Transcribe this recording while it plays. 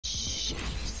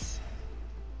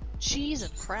cheese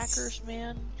and crackers,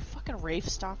 man. You fucking Wraith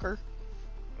stalker.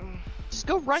 Just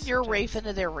go run your Wraith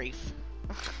into their Wraith.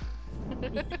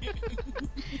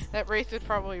 That Wraith would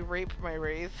probably rape my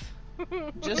Wraith.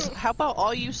 Just, how about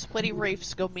all you splitty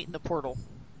Wraiths go meet in the portal?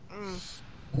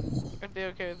 I'd be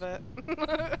okay with that.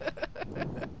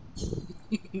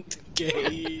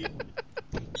 Gay.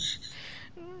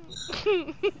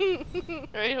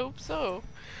 I hope so.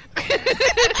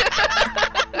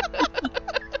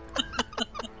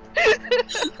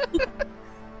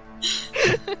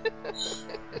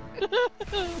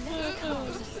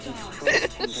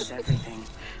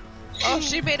 Oh,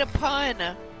 she made a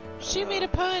pun! She made a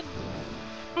pun!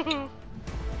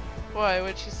 Why?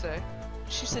 What'd she say?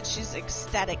 She said she's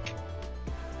ecstatic.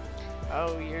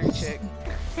 Oh, you're a chick.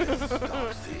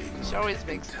 She always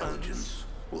makes puns.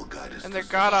 And they're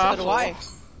god awful. So do I.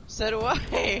 So do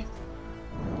I.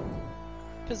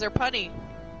 Because they're punny.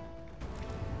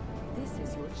 This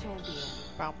is your champion.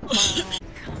 Bow, bow.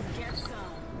 Come get some.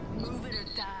 Move it or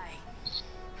die.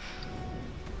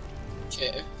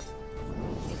 Okay.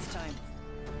 It's time.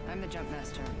 I'm the jump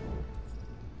master.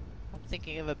 I'm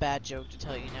thinking of a bad joke to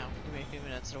tell you now. Give me a few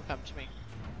minutes, it'll come to me.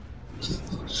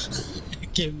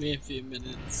 Give me a few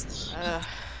minutes. I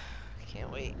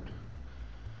can't wait.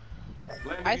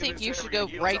 I think you should go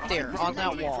right there, on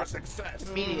that wall.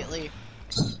 Immediately.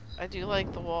 I do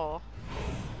like the wall.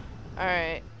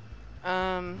 Alright.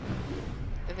 I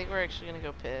think we're actually gonna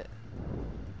go pit.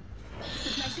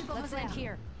 Let's land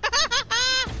here.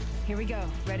 Here we go.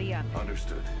 Ready up.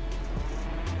 Understood.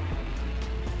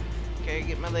 Okay,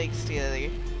 get my legs together. There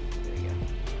we go.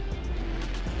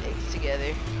 Legs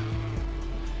together.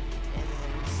 And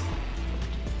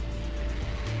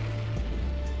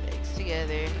legs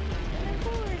together. And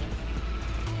forward.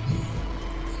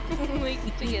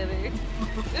 Legs together.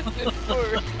 And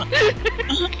forward.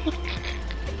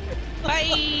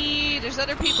 Bye! There's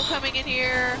other people coming in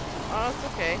here. Oh,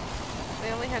 it's okay.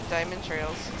 They only had diamond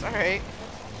trails. It's alright.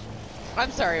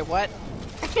 I'm sorry, what?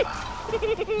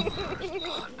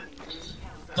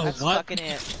 That's what? fucking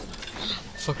it.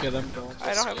 Fuck it, I'm going.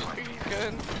 I don't have a fucking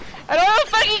gun. I don't have a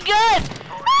fucking gun!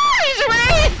 Ah, he's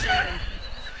raised!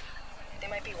 They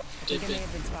might be. Did They may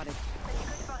have been spotted.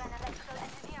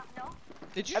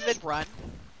 Did you just run?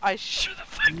 I should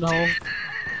have. No.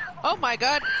 Oh my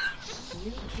god!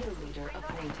 New kill leader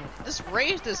appointed. This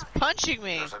Wraith is punching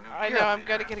me! I know, I'm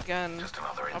gonna get a gun.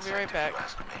 I'll be right back.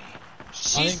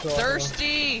 She's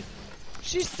thirsty!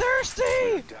 She's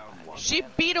thirsty! She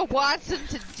beat a Wattson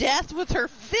to death with her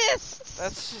fists!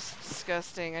 That's just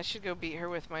disgusting. I should go beat her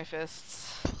with my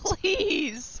fists.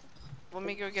 Please! Let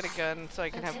me go get a gun so I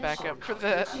can have backup for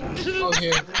that. Oh,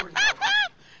 here.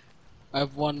 I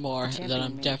have one more that Champion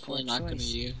I'm made definitely poor not gonna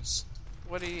choice. use.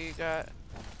 What do you got?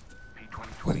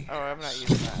 Oh, I'm not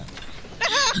using that.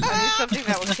 I need something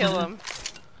that will kill him.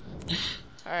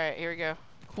 Alright, here we go.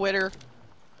 Quitter.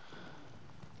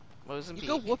 Mozambique. You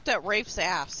go whoop that Wraith's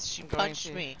ass. She I'm going punched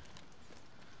to. me.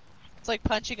 It's like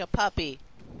punching a puppy.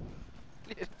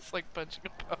 It's like punching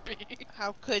a puppy.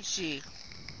 How could she?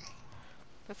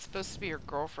 That's supposed to be your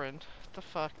girlfriend. What the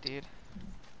fuck, dude?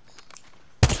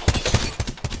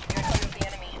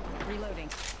 Reloading.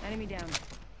 Enemy down.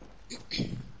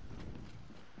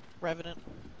 Revenant.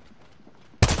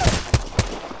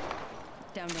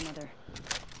 Downed another.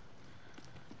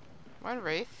 Come on,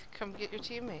 Wraith. Come get your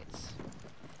teammates.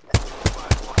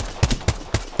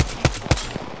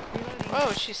 Reloading.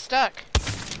 Oh, she's stuck.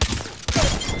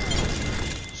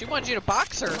 She wanted you to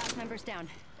box her. Last member's down.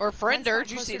 Or friend her.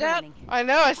 Did you see that? I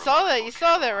know, I saw that. You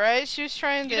saw that, right? She was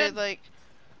trying You to, didn't- like,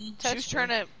 She touch was trying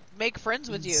to make friends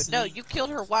with you. No, you killed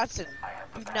her, Wattson.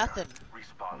 You nothing.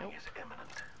 Respawning is imminent.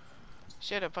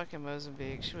 She had a fucking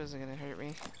Mozambique. She wasn't gonna hurt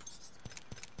me.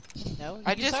 No,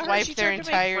 I you saw just her, wiped she their tried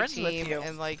to make entire friends with team you.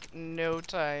 in, like, no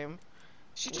time.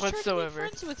 She just whatsoever.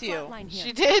 tried to make friends with you. Flatline here.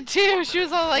 She did, too. She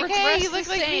was all like, We're hey, you dressed look the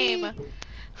like same. me.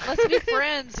 Let's be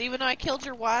friends, even though I killed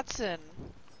your Wattson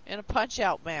in a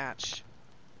punch-out match.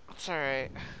 It's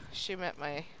alright. She met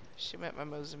my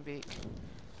Mozambique.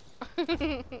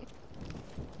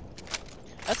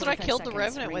 That's what I 45 killed the seconds,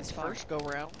 Revenant with rings far. first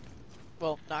go-round.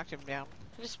 Well, knocked him down.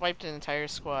 I just wiped an entire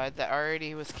squad that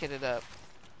already was kitted up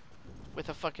with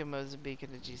a fucking Mozambique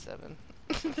and a G7.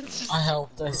 It's just- I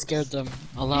helped. I scared them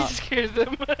a You lot. scared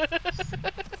them.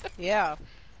 Yeah.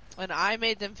 And I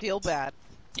made them feel bad.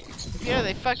 Yeah,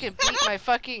 they fucking beat my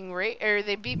fucking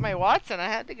they beat my Wattson. I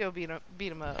had to go beat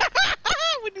him up.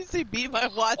 When you say beat my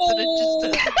Wattson, Oh.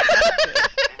 it just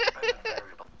doesn't.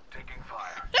 Taking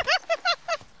fire.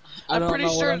 I don't pretty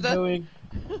know sure what I'm that- doing.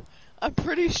 I'm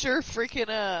pretty sure freaking,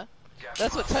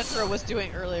 that's what Tundra was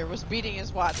doing earlier, was beating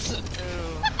his Wattson.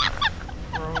 Ooh.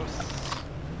 Gross.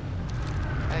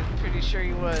 I'm pretty sure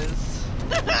he was.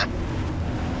 I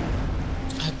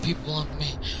have people on me.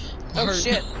 Oh Hurt.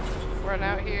 shit. Run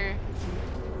out here.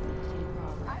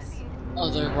 Oh,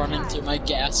 they're running through my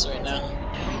gas right now.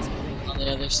 On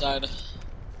the other side.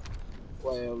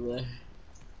 Way over there.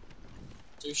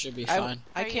 You should be fine.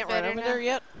 I Are you can't run better over now? there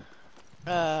yet.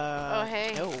 Oh,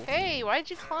 hey. No. Hey, why'd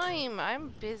you climb?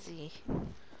 I'm busy.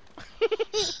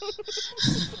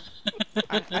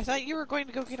 I thought you were going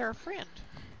to go get our friend.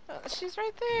 She's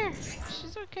right there.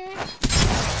 She's okay.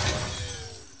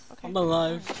 Okay. I'm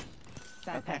alive.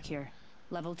 Backpack here.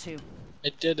 Level 2. I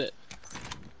did it.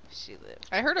 She lived.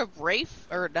 I heard a Rafe,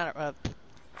 or not, I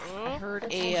heard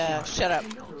a, shut up.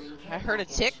 I heard a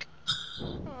tick.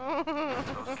 Are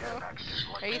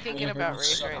you thinking about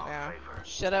Wraith right now?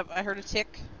 Shut up, I heard a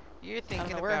tick. You're I don't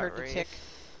thinking know where I about heard the Wraith. tick.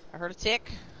 I heard a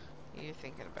tick. You're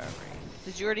thinking about Wraith.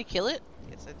 Did you already kill it?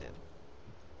 Yes, I did.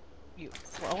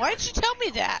 Well, why didn't you tell me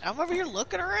that? I'm over here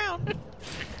looking around.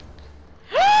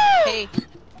 Hey,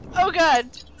 Oh god!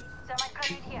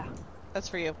 that's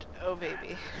for you. Oh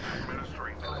baby.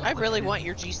 I really want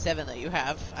your G7 that you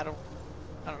have. I don't know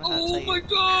how to tell Oh you. my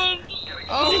god!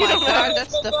 Oh my god,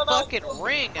 that's the fucking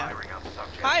ring.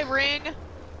 Hi, ring.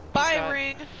 Bye, God.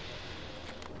 ring.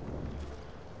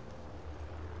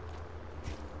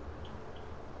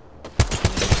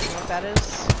 You know what that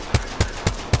is?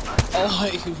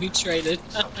 Oh, we traded.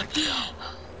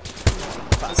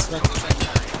 That's not good.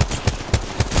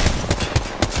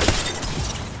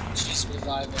 She's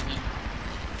reviving me.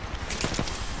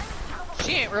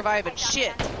 She ain't reviving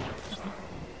shit.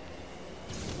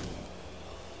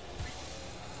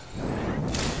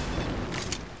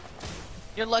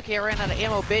 You're lucky I ran out of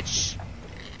ammo, bitch.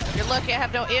 You're lucky I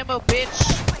have no ammo,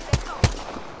 bitch.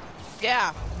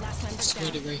 Yeah. Last member Square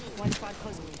down. degree. One squad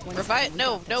close. One Revive? squad, we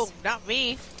No, got no, this. not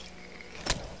me.